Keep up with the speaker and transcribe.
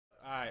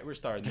Alright, we're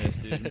starting this,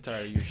 dude. I'm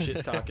tired of your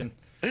shit talking.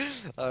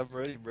 I'm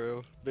ready,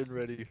 bro. Been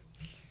ready.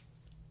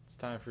 It's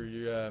time for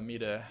me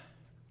to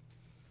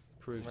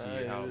prove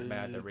to you how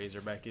bad the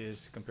Razorback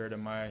is compared to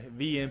my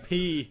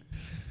VMP.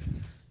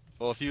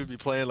 Well, if you would be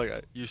playing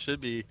like you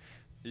should be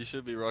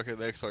rocking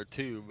the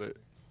XR2, but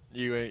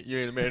you ain't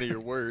a man of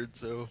your word,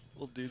 so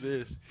we'll do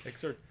this.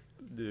 XR,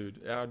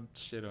 dude, I'd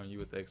shit on you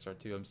with the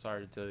XR2. I'm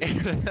sorry to tell you.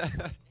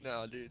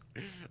 No, dude,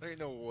 there ain't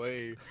no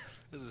way.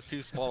 This is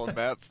too small a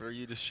map for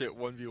you to shit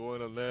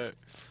 1v1 on that.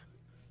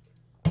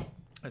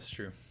 That's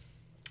true.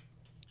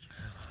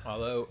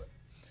 Although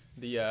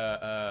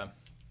the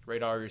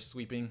radar is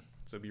sweeping,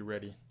 so be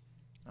ready.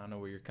 I don't know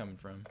where you're coming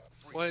from.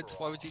 What?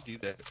 Why would you do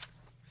that?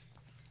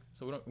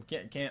 So we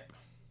can't camp.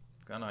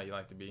 I know how you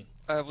like to be.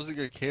 I wasn't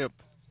gonna camp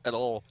at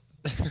all.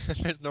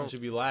 There's no. Don't you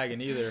be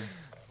lagging either.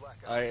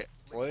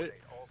 What?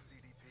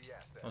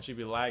 Don't you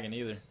be lagging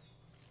either.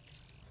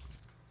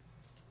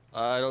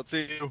 I don't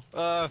see you.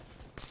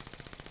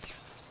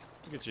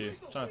 Look at you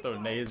trying to throw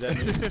nades at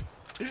me.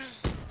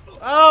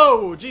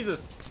 Oh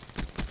Jesus!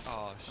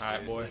 Oh shit. All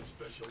right, boy.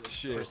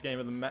 Shit. First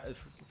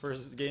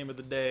game of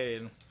the day,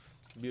 and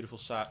beautiful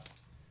shots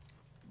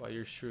by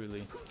yours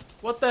truly.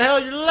 What the hell?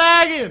 You're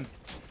lagging!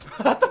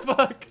 What the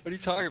fuck? What are you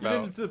talking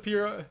about? You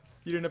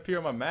didn't appear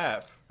on my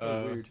map.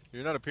 Oh, weird.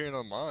 You're not appearing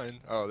on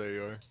mine. Oh, there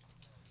you are.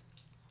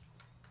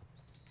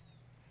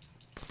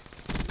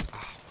 Oh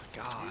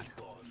my god.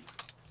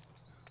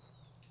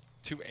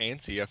 Too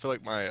antsy. I feel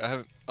like I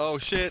haven't. Oh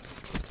shit.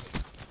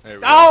 There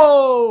we go.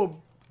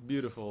 Oh,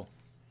 beautiful.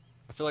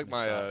 I feel like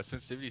my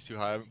sensitivity's too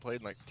high. I haven't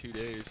played in like 2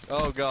 days.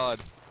 Oh god.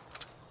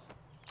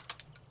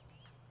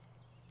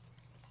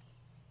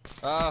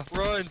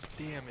 Run!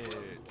 Damn it.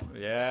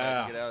 Yeah.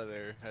 Had to get out of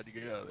there. Had to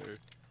get out of there.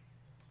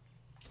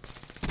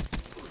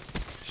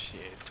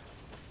 Shit.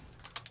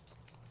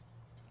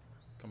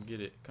 Come get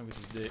it. Come get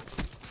this dick.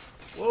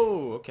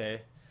 Whoa.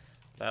 Okay.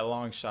 That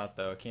long shot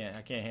though. I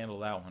can't handle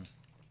that one.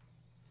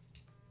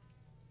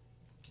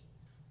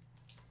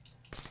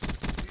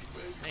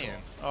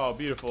 Man. Oh,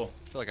 beautiful.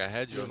 I feel like I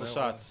had you on Beautiful that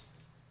shots.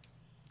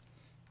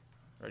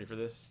 Ready for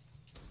this?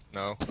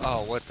 one. No.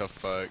 Oh, what the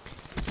fuck?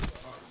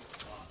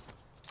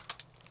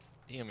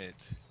 Damn it.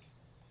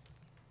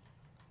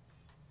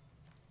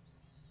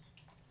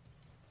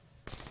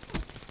 Oh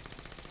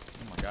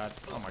my god.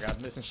 Oh my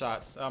god. Missing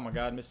shots. Oh my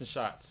god. Missing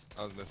shots.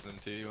 I was missing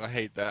too. I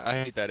hate that.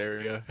 I hate that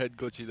area. Head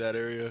glitchy that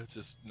area. It's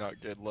just not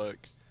good luck.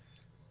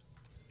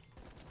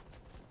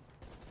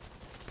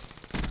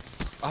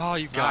 Oh,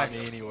 you got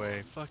me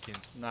anyway. Fucking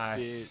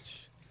Nice. bitch.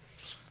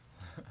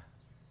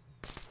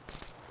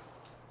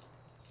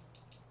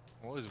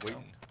 I'm always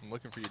waiting. I'm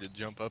looking for you to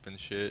jump up and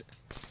shit.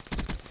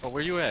 Oh,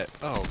 where you at?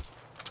 Oh.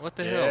 What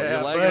the hell?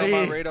 You're lagging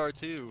on my radar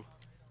too.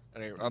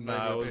 I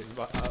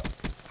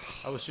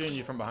was shooting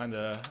you from behind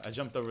I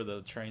jumped over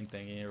the train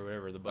thingy or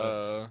whatever, the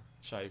bus.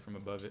 Shot you from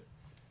above it.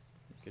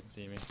 You couldn't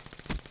see me.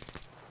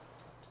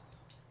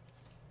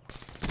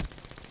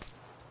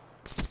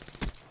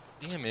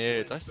 Damn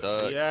it, I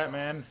suck. Where you at,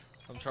 man?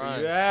 I'm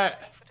trying. Where you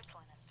at?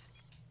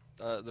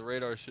 The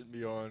radar shouldn't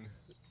be on.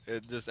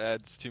 It just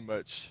adds too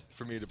much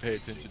for me to pay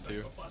attention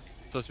to. It's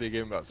supposed to be a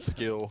game about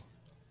skill.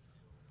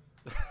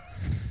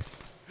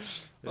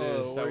 It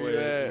is. That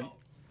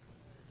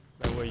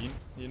way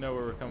you know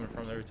where we're coming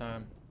from every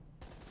time.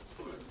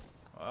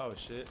 Oh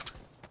shit.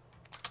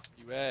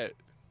 You at?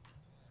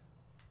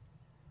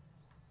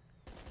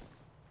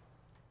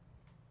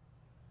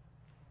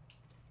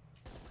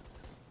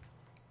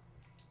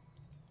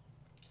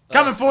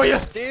 Coming for you!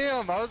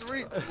 Damn, I was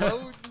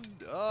reloading.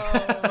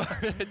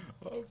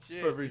 Oh,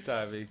 shit. Perfect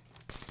timing.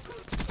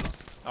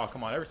 Oh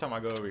come on! Every time I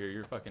go over here,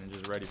 you're fucking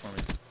just ready for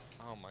me.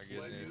 Oh my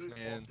goodness,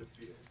 man.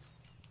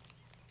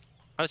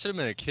 I should have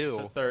been a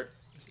kill.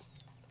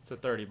 It's a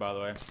 30, by the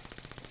way.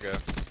 Okay.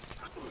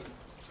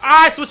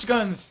 Ah, I switched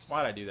guns!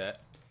 Why'd I do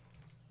that?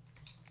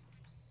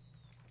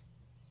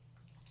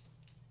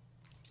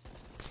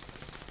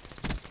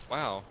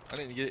 Wow, I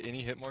didn't get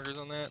any hit markers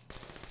on that.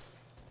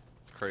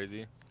 It's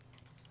crazy.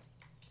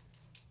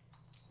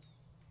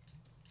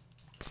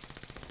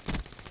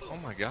 Oh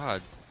my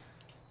god.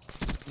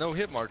 No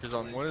hit markers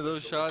on one of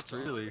those shots,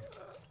 really.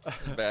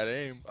 Bad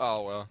aim.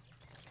 Oh well.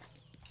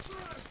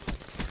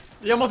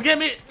 You almost get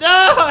me! No,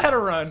 I had to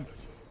run.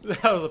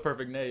 That was a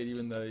perfect nade,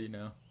 even though, you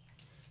know.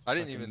 I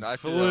didn't even. I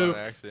flew that on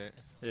accident.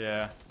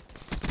 Yeah.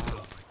 Oh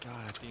my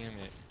god, damn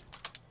it.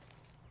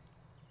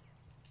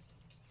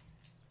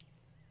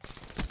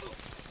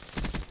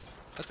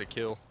 That's a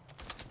kill.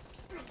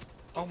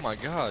 Oh my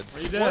god.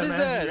 What are you doing, what is man?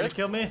 that? You gonna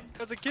kill me?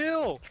 That's a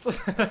kill.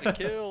 That's a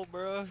kill,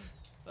 bro.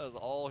 That was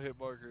all hit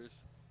markers.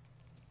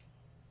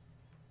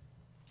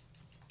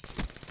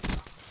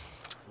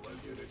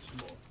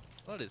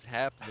 What is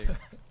happening?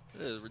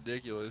 This is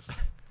ridiculous.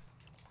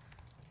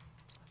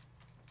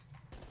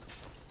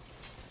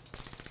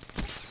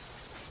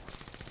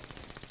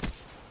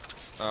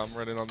 I'm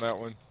running on that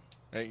one.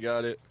 Ain't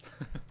got it.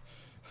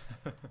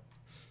 I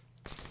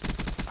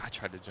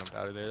tried to jump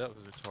out of there. That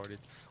was retarded.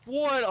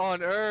 What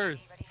on earth?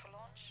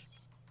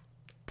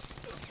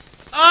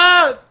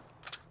 Ah!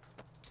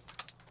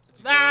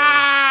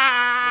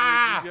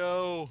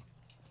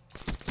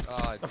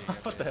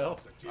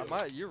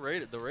 Your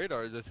radar, the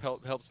radar just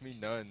helps me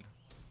none.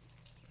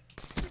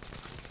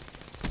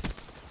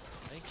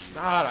 Thank you.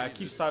 God, I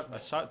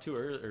shot too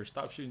early, or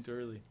stopped shooting too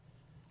early.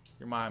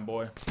 You're mine,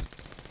 boy.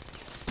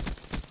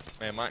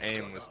 Man, my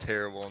aim was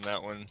terrible in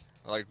that one.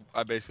 Like,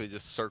 I basically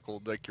just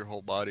circled like your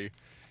whole body.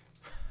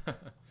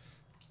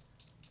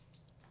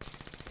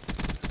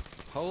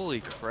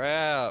 Holy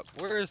crap!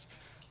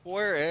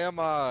 Where am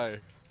I?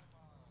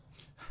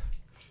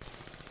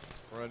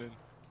 Running.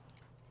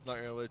 Not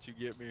gonna let you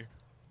get me.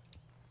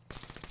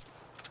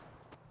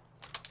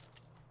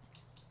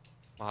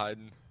 I'm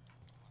hiding.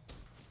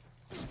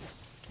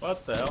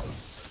 What the hell?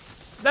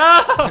 No!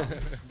 I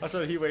was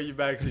trying to heat wave you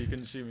back so you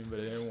couldn't shoot me, but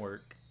it didn't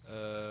work.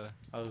 I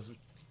was.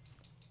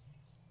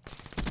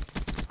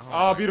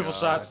 Oh, beautiful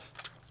shots.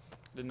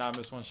 Did not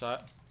miss one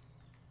shot.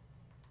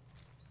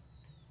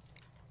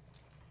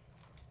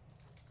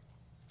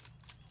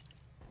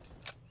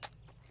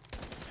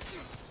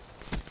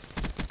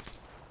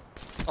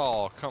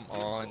 Oh, come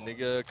on,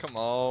 nigga. Come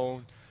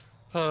on.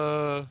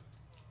 This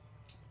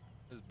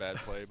is a bad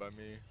play by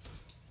me.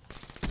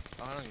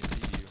 Oh, I don't even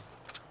see you.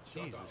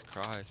 Jesus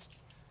Christ.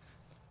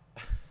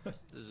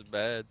 This is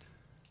bad.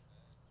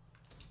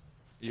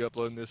 You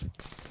uploading this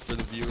for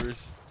the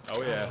viewers?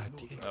 Oh yeah.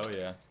 Oh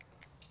yeah.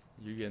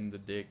 You getting the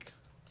dick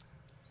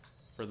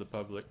for the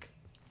public.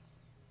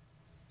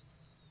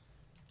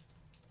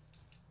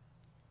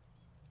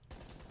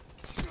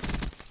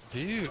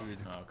 Dude.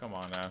 Oh, come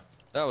on now.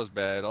 That was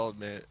bad, I'll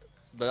admit.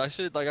 But I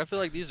feel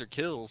like these are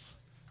kills.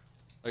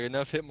 Like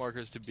enough hit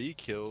markers to be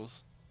kills.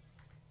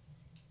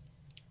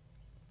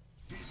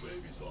 Where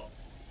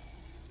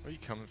are you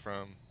coming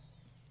from?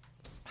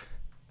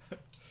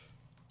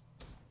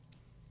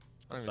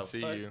 I don't even see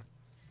you.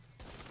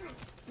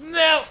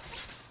 No!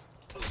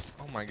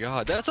 Oh my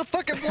god, that's a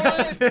fucking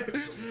blind!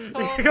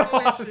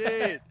 Holy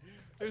shit!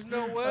 There's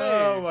no way!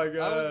 Oh my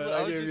god,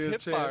 I was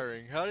just hip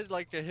firing. How did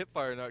like a hip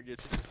fire not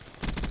get you?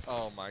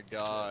 Oh my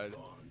god.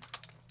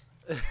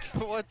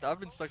 What? I've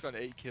been stuck on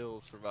 8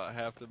 kills for about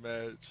half the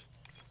match.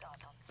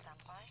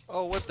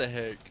 Oh, what the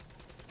heck?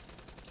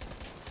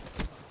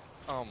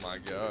 Oh my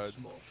god.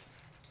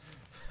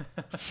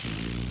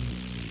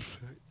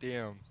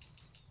 Damn.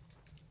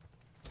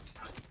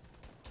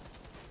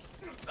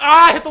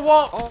 Ah, I hit the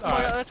wall! Oh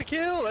my god, that's a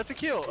kill! That's a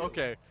kill!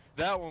 Okay,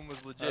 that one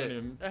was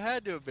legit. That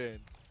had to have been.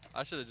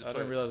 I should have just I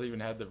didn't realize I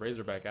even had the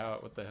Razorback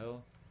out. What the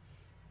hell?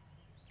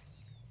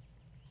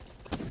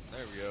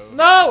 There we go.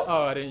 No!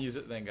 Oh, I didn't use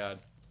it, thank god.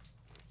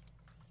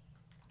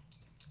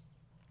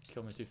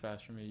 Killed me too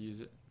fast for me to use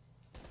it.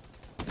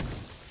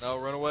 No,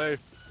 run away.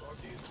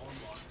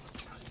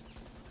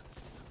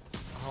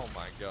 Oh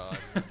my god.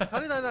 How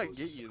did I not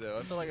get you though?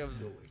 I feel like I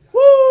was...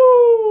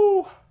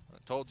 Woo! I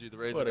told you the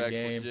Razorback's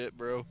legit,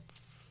 bro.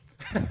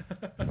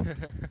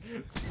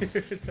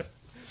 Dude.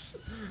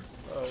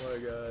 Oh my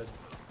god.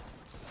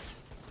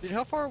 Dude,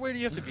 how far away do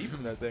you have to be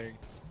from that thing?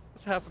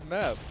 That's half a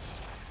map.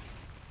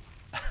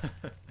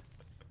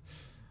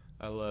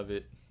 I love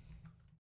it.